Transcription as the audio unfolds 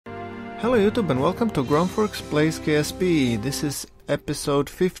Hello YouTube and welcome to GrunfWorks Plays KSP. This is episode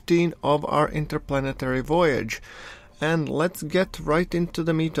 15 of our Interplanetary Voyage. And let's get right into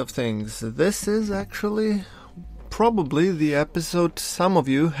the meat of things. This is actually probably the episode some of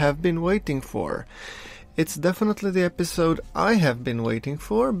you have been waiting for. It's definitely the episode I have been waiting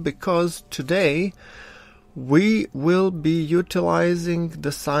for because today we will be utilizing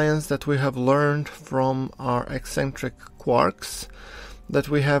the science that we have learned from our eccentric Kuargs that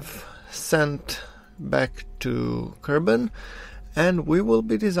we have sent back to Kerbal, and we will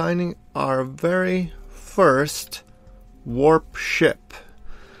be designing our very first warp ship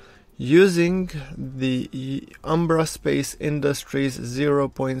using the Umbra Space Industries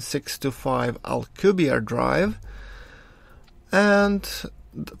 0.625 Alcubierre drive, and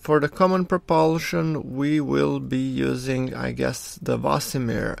for the common propulsion we will be using, I guess, the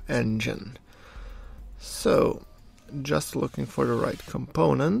Vasimir engine. So just looking for the right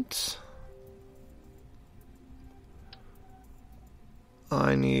components.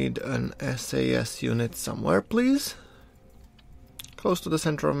 I need an SAS unit somewhere, please. Close to the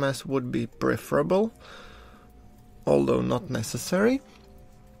center of mass would be preferable, although not necessary.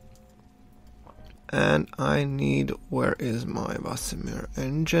 And I need, where is my Vasimir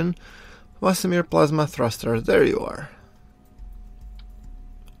engine? Vasimir plasma thruster, there you are.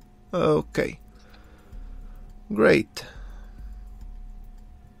 Okay. Great.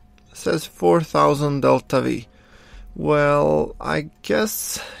 It says 4000 delta V. Well, I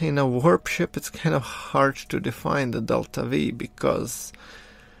guess in a warp ship it's kind of hard to define the delta V because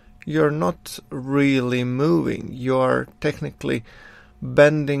you're not really moving. You're technically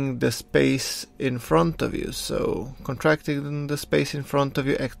bending the space in front of you, so contracting the space in front of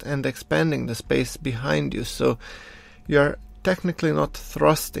you and expanding the space behind you, so you're technically not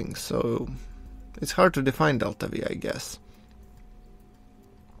thrusting, so it's hard to define delta V, I guess.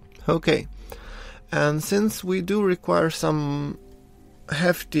 Okay. And since we do require some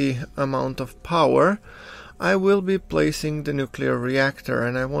hefty amount of power, I will be placing the nuclear reactor,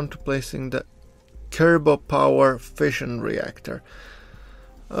 and I want to placing the Kerbal power fission reactor.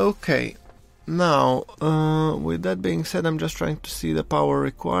 Okay, now with that being said, I'm just trying to see the power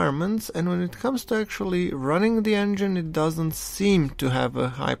requirements, and when it comes to actually running the engine, it doesn't seem to have a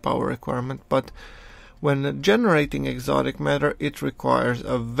high power requirement, but when generating exotic matter, it requires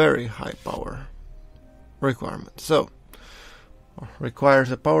a very high power requirement. So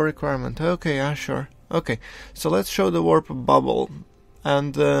requires a power requirement. Okay, yeah, sure. Okay, so let's show the warp bubble.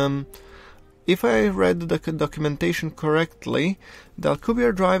 And if I read the documentation correctly, the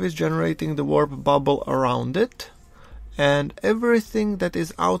Alcubierre drive is generating the warp bubble around it, and everything that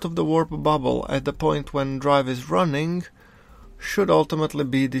is out of the warp bubble at the point when drive is running should ultimately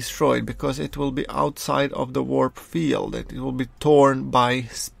be destroyed because it will be outside of the warp field. It will be torn by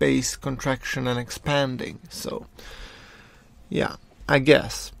space contraction and expanding. So, yeah, I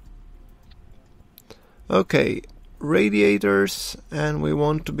guess. Okay, radiators, and we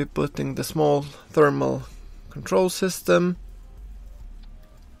want to be putting the small thermal control system.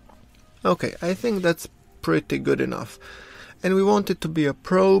 Okay, I think that's pretty good enough. And we want it to be a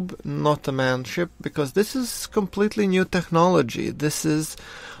probe, not a manned ship, because this is completely new technology. This is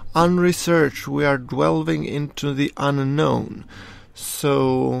unresearched. We are delving into the unknown.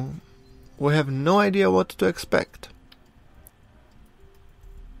 So we have no idea what to expect.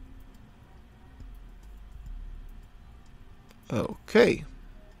 Okay.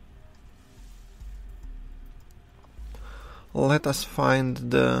 Let us find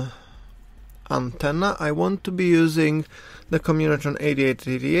the antenna. I want to be using the Communitron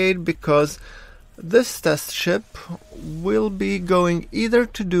 8888 because this test ship will be going either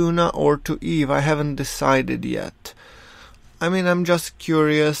to Duna or to Eve. I haven't decided yet. I mean, I'm just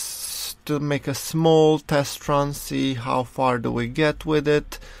curious to make a small test run, see how far do we get with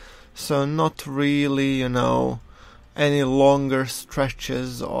it. So not really, you know, any longer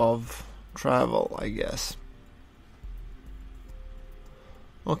stretches of travel, I guess.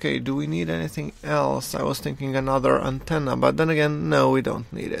 Okay, do we need anything else? I was thinking another antenna, but then again, no, we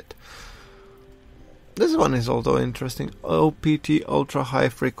don't need it. This one is also interesting. OPT, ultra high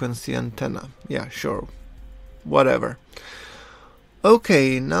frequency antenna. Yeah, sure. Whatever.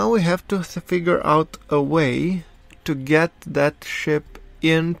 Okay, now we have to figure out a way to get that ship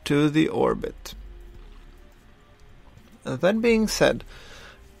into the orbit. That being said,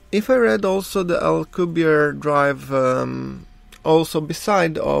 if I read also the Alcubierre drive, also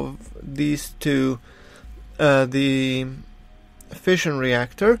beside of these two, the fission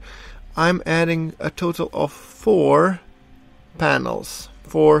reactor, I'm adding a total of 4 panels,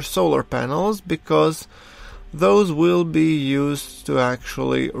 4 solar panels, because those will be used to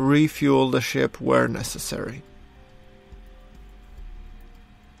actually refuel the ship where necessary.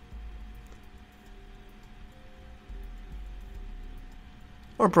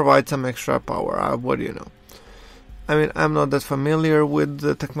 Or provide some extra power, what do you know? I mean, I'm not that familiar with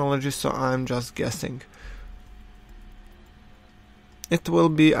the technology, so I'm just guessing. It will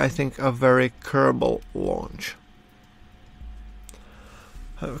be, I think, a very Kerbal launch.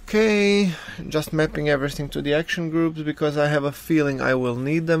 Okay, just mapping everything to the action groups because I have a feeling I will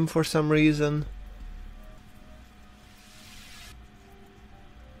need them for some reason.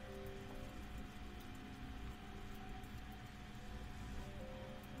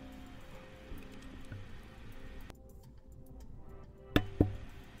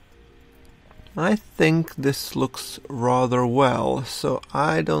 I think this looks rather well, so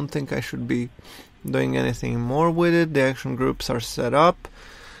I don't think I should be doing anything more with it. The action groups are set up.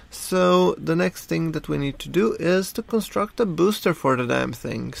 So the next thing that we need to do is to construct a booster for the damn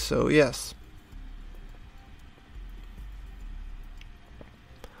thing. So yes.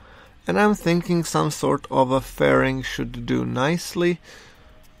 And I'm thinking some sort of a fairing should do nicely.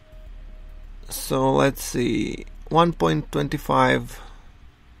 So let's see. 1.25.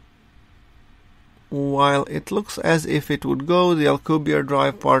 While it looks as if it would go, the Alcubierre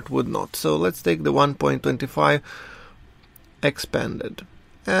drive part would not. So let's take the 1.25 expanded.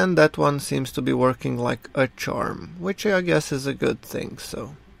 And that one seems to be working like a charm, which I guess is a good thing.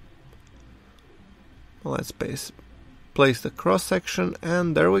 So let's place the cross section,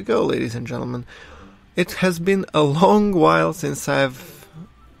 and there we go, ladies and gentlemen. It has been a long while since I've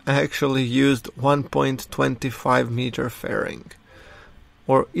actually used 1.25 meter fairing.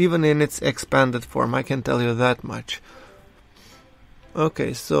 Or even in its expanded form, I can tell you that much.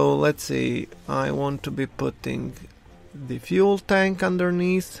 Okay, so let's see. I want to be putting the fuel tank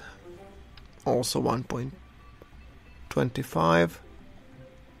underneath. Also 1.25.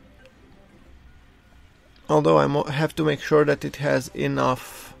 Although I have to make sure that it has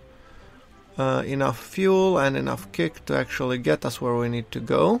enough fuel and enough kick to actually get us where we need to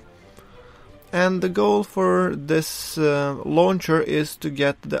go. And the goal for this launcher is to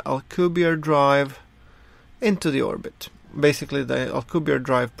get the Alcubierre drive into the orbit. Basically the Alcubierre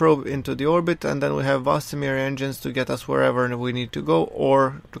drive probe into the orbit, and then we have Vasimir engines to get us wherever we need to go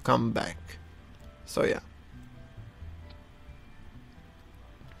or to come back. So yeah.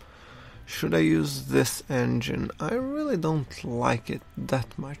 Should I use this engine? I really don't like it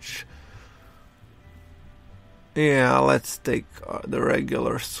that much. Yeah, let's take the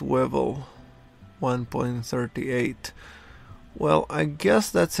regular swivel. 1.38. Well, I guess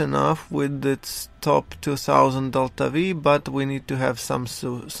that's enough with its top 2000 delta V, but we need to have some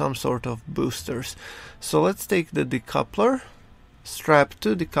sort of boosters. So let's take the decoupler, strap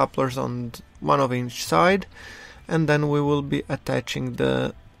two decouplers on one of each side, and then we will be attaching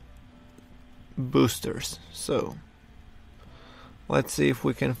the boosters. So let's see if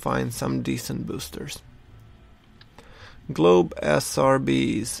we can find some decent boosters. Globe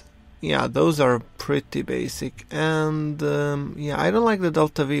SRBs. Yeah, those are pretty basic, and yeah, I don't like the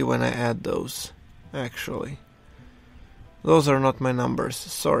delta V when I add those, actually. Those are not my numbers,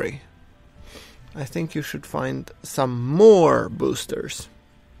 sorry. I think you should find some more boosters.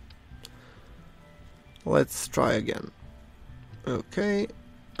 Let's try again. Okay,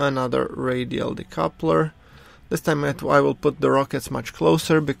 another radial decoupler. This time I will put the rockets much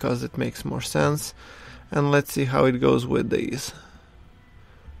closer because it makes more sense. And let's see how it goes with these.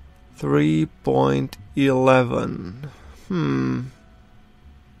 3.11.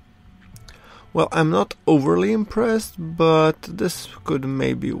 Well, I'm not overly impressed, but this could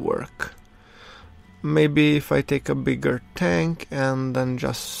maybe work. Maybe if I take a bigger tank and then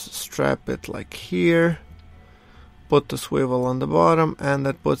just strap it like here, put the swivel on the bottom, and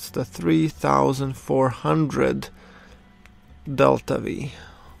that puts the 3400 delta V.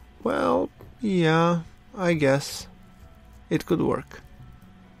 Well, yeah, I guess it could work.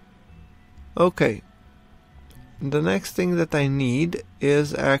 Okay, the next thing that I need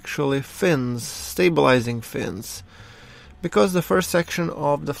is actually fins, stabilizing fins. Because the first section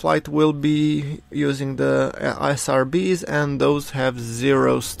of the flight will be using the SRBs, and those have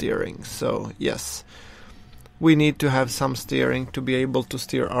zero steering. So yes, we need to have some steering to be able to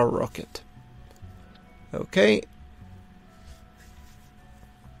steer our rocket. Okay,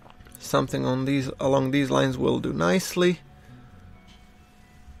 something along these lines will do nicely.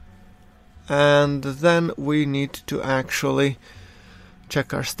 And then we need to actually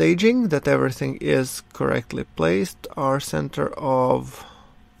check our staging, that everything is correctly placed. Our center of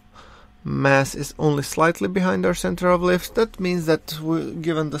mass is only slightly behind our center of lift. That means that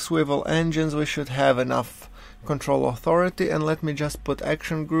given the swivel engines, we should have enough control authority, and let me just put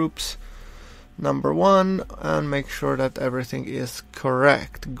action groups number 1 and make sure that everything is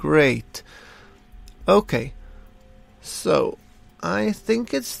correct. Great. Okay, so I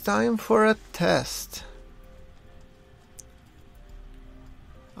think it's time for a test.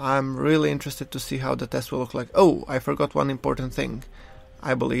 I'm really interested to see how the test will look like. Oh, I forgot one important thing.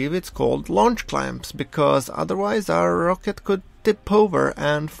 I believe it's called launch clamps, because otherwise our rocket could tip over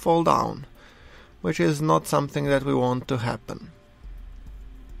and fall down, which is not something that we want to happen.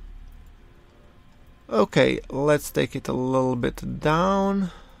 Okay, let's take it a little bit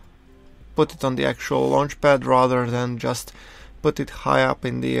down. Put it on the actual launch pad rather than just put it high up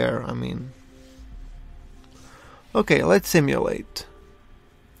in the air, I mean. Okay, let's simulate.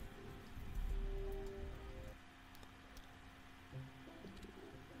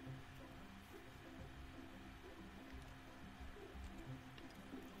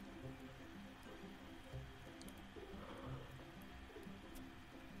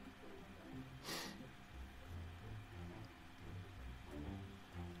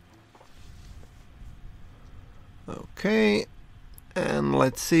 Okay, and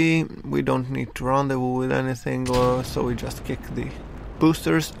let's see, we don't need to rendezvous with anything, so we just kick the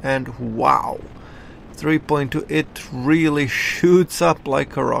boosters, and wow, 3.2, it really shoots up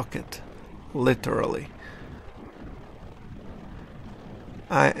like a rocket, literally.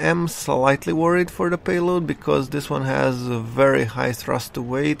 I am slightly worried for the payload, because this one has a very high thrust to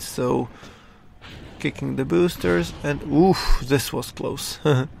weight, so kicking the boosters, and oof, this was close.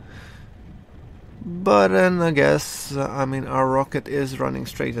 But then I guess, I mean, our rocket is running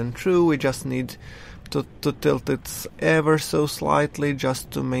straight and true. We just need to tilt it ever so slightly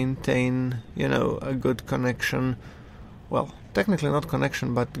just to maintain, you know, a good connection. Well, technically not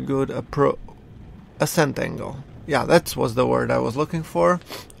connection, but good ascent angle. Yeah, that was the word I was looking for.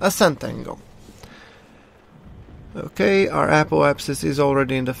 Ascent angle. Okay, our apoapsis is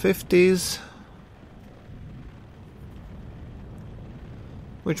already in the 50s.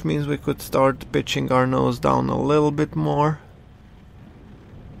 Which means we could start pitching our nose down a little bit more.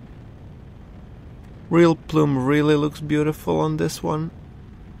 Real plume really looks beautiful on this one.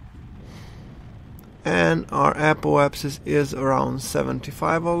 And our apoapsis is around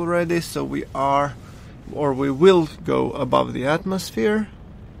 75 already, so we are, or we will go above the atmosphere.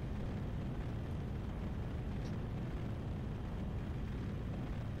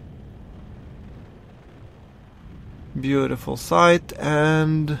 Beautiful sight,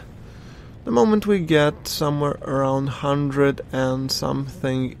 and the moment we get somewhere around 100 and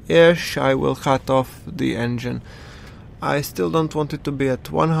something ish, I will cut off the engine. I still don't want it to be at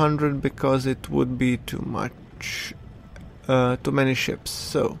 100 because it would be too much, too many ships.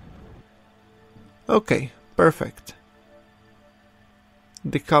 So, okay, perfect.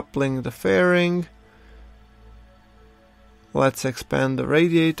 Decoupling the fairing. Let's expand the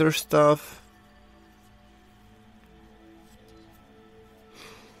radiator stuff.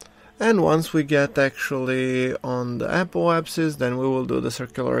 And once we get actually on the apoapsis, then we will do the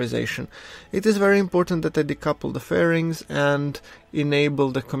circularization. It is very important that I decouple the fairings and enable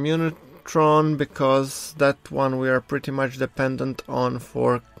the communitron, because that one we are pretty much dependent on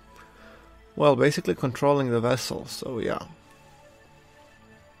for, well, basically controlling the vessel, so yeah.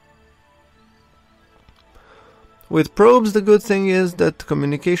 With probes, the good thing is that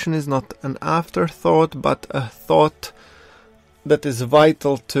communication is not an afterthought, but a thought that is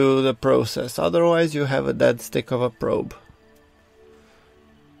vital to the process. Otherwise you have a dead stick of a probe.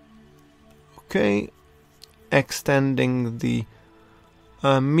 Okay, extending the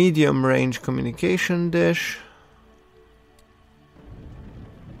medium range communication dish.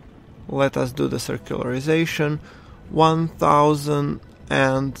 Let us do the circularization.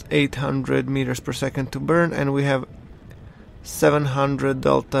 1800 meters per second to burn, and we have 700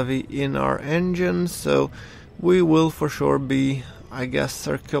 delta V in our engine, so we will for sure be, I guess,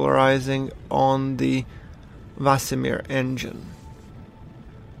 circularizing on the Vasimir engine.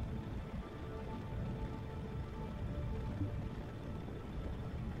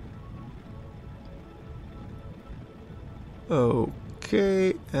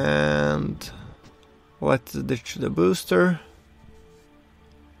 Okay, and let's ditch the booster,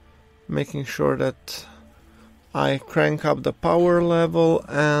 making sure that I crank up the power level,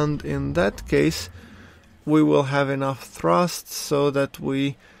 and in that case we will have enough thrust so that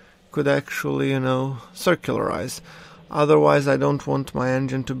we could actually, you know, circularize. Otherwise I don't want my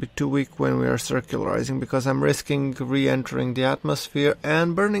engine to be too weak when we are circularizing, because I'm risking re-entering the atmosphere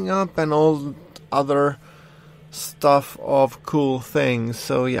and burning up and all other stuff of cool things,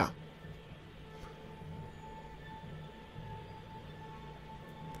 so yeah.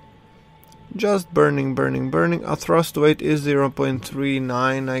 Just burning, burning, burning. Our thrust weight is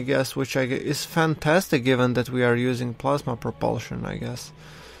 0.39, I guess, which is fantastic given that we are using plasma propulsion, I guess.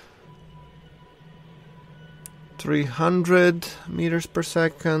 300 meters per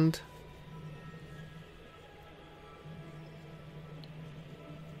second.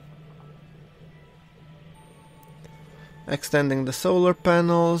 Extending the solar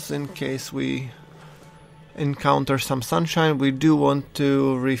panels in case we encounter some sunshine. We do want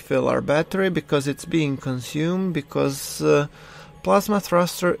to refill our battery because it's being consumed, because plasma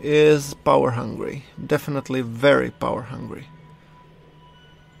thruster is power hungry, definitely very power hungry.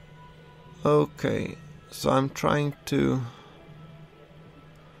 Okay, so I'm trying to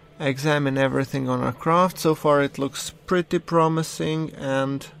examine everything on our craft. So far it looks pretty promising,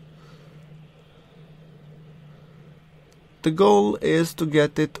 and the goal is to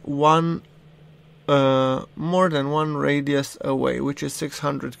get it more than one radius away, which is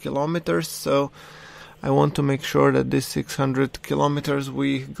 600 kilometers. So I want to make sure that this 600 kilometers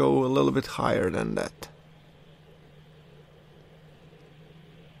we go a little bit higher than that.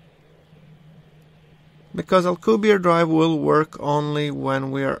 Because Alcubierre drive will work only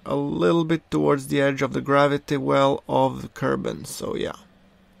when we are a little bit towards the edge of the gravity well of the Kerbal, so yeah.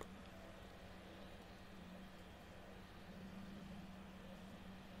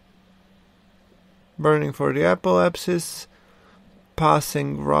 Burning for the apoapsis,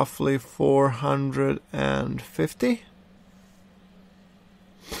 passing roughly 450.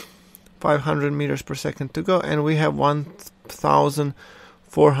 500 meters per second to go, and we have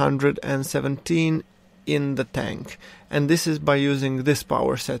 1417 in the tank. And this is by using this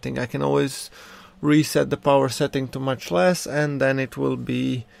power setting. I can always reset the power setting to much less, and then it will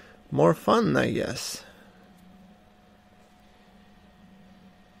be more fun, I guess.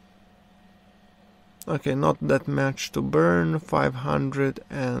 Okay, not that much to burn.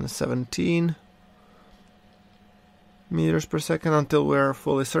 517 meters per second until we are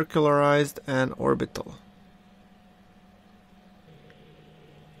fully circularized and orbital.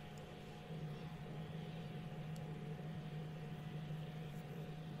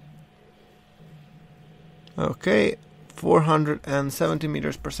 Okay, 470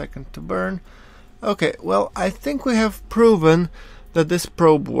 meters per second to burn. Okay, well, I think we have proven that this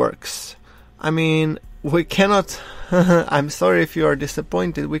probe works. I mean, we cannot, I'm sorry if you are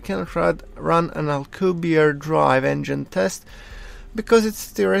disappointed, we cannot run an Alcubierre drive engine test because it's a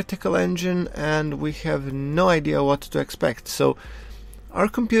theoretical engine and we have no idea what to expect. So our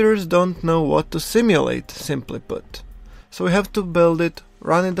computers don't know what to simulate, simply put. So we have to build it,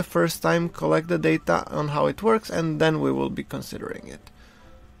 run it the first time, collect the data on how it works, and then we will be considering it.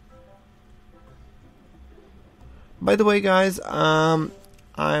 By the way, guys, I'm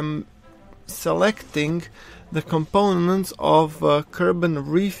selecting the components of a Kerbal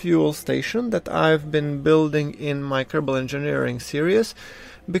refuel station that I've been building in my Kerbal engineering series,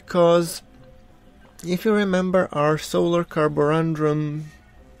 because if you remember, our solar carborundum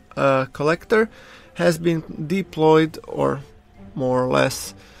collector has been deployed, or more or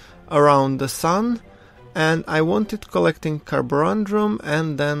less, around the sun, and I wanted collecting carborundum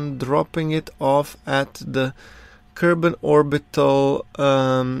and then dropping it off at the Kerbal orbital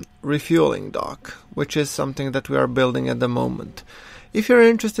refueling dock, which is something that we are building at the moment. If you're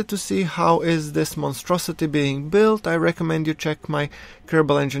interested to see how is this monstrosity being built, I recommend you check my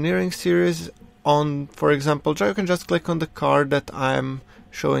Kerbal engineering series on, for example, you can just click on the card that I'm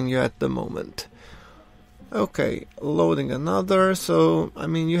showing you at the moment. Okay, loading another. So I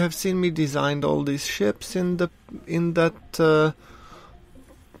mean, you have seen me design all these ships in that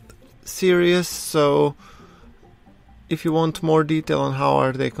series, so if you want more detail on how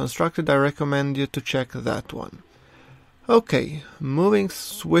are they constructed, I recommend you to check that one. Okay, moving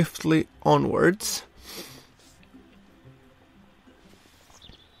swiftly onwards.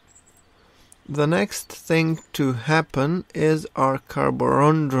 The next thing to happen is our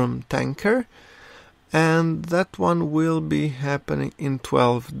carborundum tanker, and that one will be happening in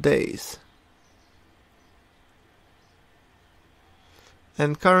 12 days.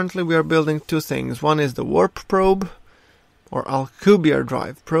 And currently we are building two things. One is the warp probe, or Alcubierre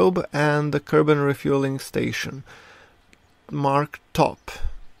drive probe, and the Kerbal refueling station, marked top.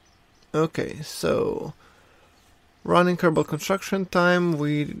 Okay, so running Kerbal construction time,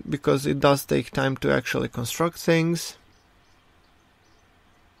 because it does take time to actually construct things.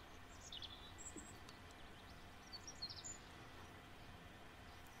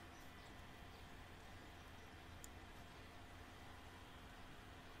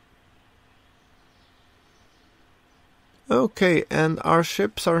 Okay, and our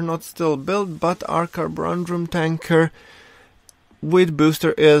ships are not still built, but our carborundum tanker Wheat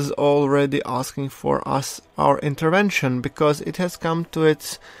Booster is already asking for our intervention, because it has come to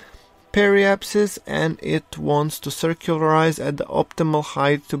its periapsis and it wants to circularize at the optimal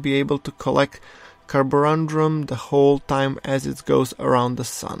height to be able to collect carborundum the whole time as it goes around the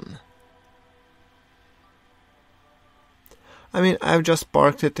sun. I mean, I've just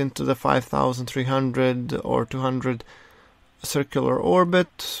parked it into the 5,300 or 200 circular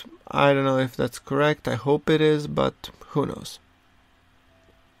orbit. I don't know if that's correct, I hope it is, but who knows.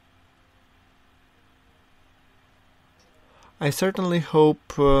 I certainly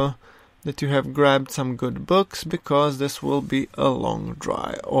hope that you have grabbed some good books, because this will be a long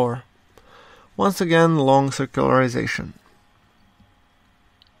dry, or once again, long circularization.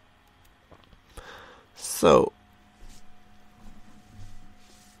 So,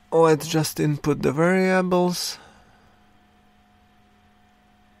 let's just input the variables.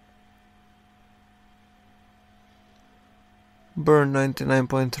 Burn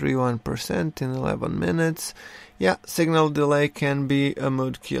 99.31% in 11 minutes. Yeah, signal delay can be a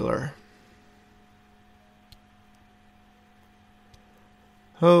mood killer.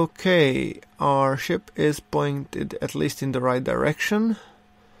 Okay, our ship is pointed at least in the right direction.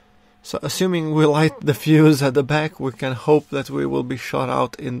 So assuming we light the fuse at the back, we can hope that we will be shot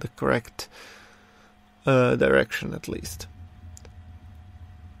out in the correct direction at least.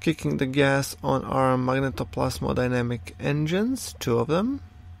 Kicking the gas on our magnetoplasmodynamic engines, 2 of them.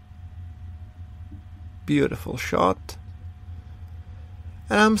 Beautiful shot.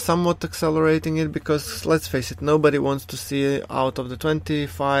 And I'm somewhat accelerating it because, let's face it, nobody wants to see out of the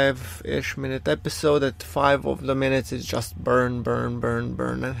 25-ish minute episode that 5 of the minutes is just burn, burn, burn,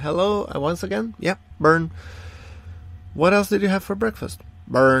 burn. And hello, once again, yep, burn. What else did you have for breakfast?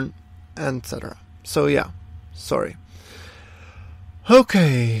 Burn, etc. So yeah, sorry.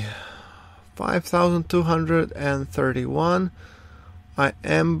 Okay, 5,231. I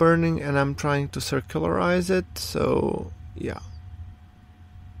am burning and I'm trying to circularize it, so yeah.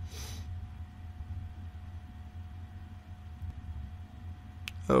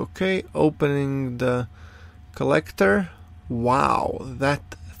 Okay, opening the collector. Wow,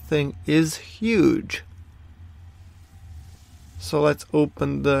 that thing is huge. So let's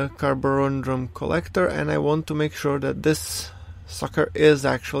open the carborundum collector, and I want to make sure that this sucker is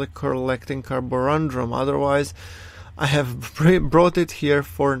actually collecting carborundum. Otherwise, I have brought it here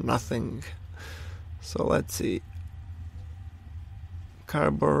for nothing. So let's see.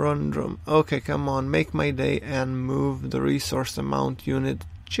 Carborundum. Okay, come on, make my day and move the resource amount unit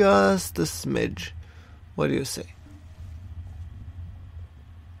just a smidge. What do you say?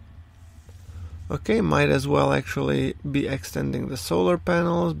 Okay, might as well actually be extending the solar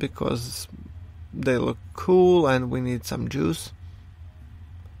panels because they look cool and we need some juice.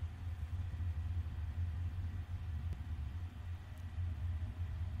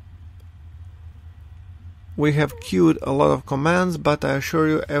 We have queued a lot of commands, but I assure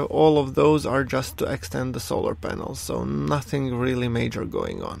you all of those are just to extend the solar panels, so nothing really major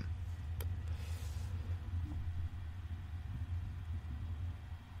going on.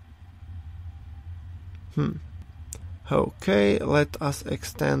 Okay, let us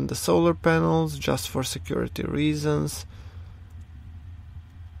extend the solar panels just for security reasons.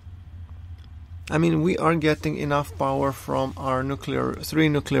 I mean, we are getting enough power from our 3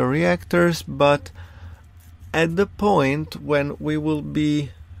 nuclear reactors, but at the point when we will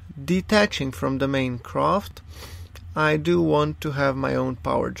be detaching from the main craft, I do want to have my own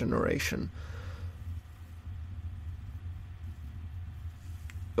power generation.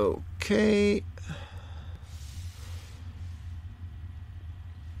 Okay.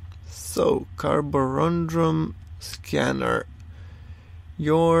 So, carborundum scanner.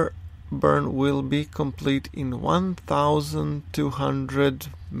 Your burn will be complete in 1,200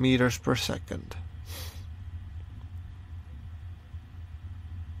 meters per second.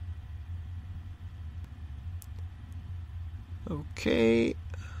 Okay.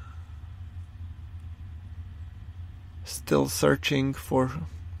 Still searching for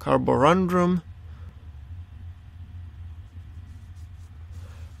carborundum.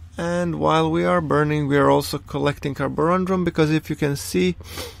 And while we are burning, we are also collecting carborundum, because if you can see,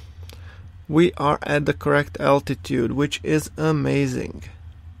 we are at the correct altitude, which is amazing.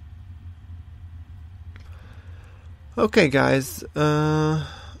 Okay, guys.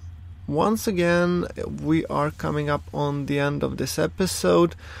 Once again, we are coming up on the end of this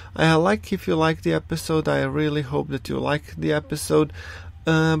episode. If you like the episode, I really hope that you like the episode.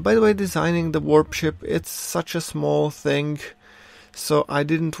 By the way, designing the warp ship, it's such a small thing, so I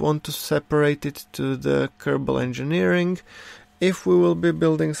didn't want to separate it to the Kerbal engineering. If we will be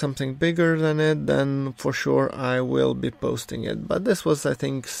building something bigger than it, then for sure I will be posting it. But this was, I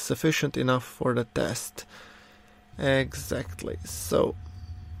think, sufficient enough for the test. Exactly. So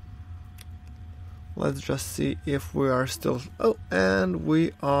let's just see if we are still... Oh, and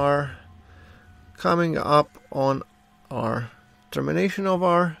we are coming up on our termination of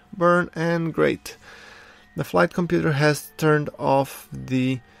our burn, and great. The flight computer has turned off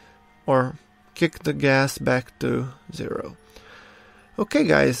or kicked the gas back to 0. Okay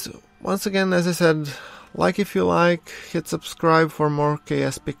guys, once again, as I said, like if you like, hit subscribe for more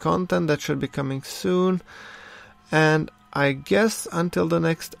KSP content that should be coming soon. And I guess until the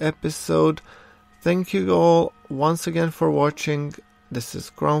next episode, thank you all once again for watching. This is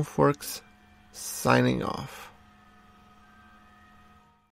GrunfWorks signing off.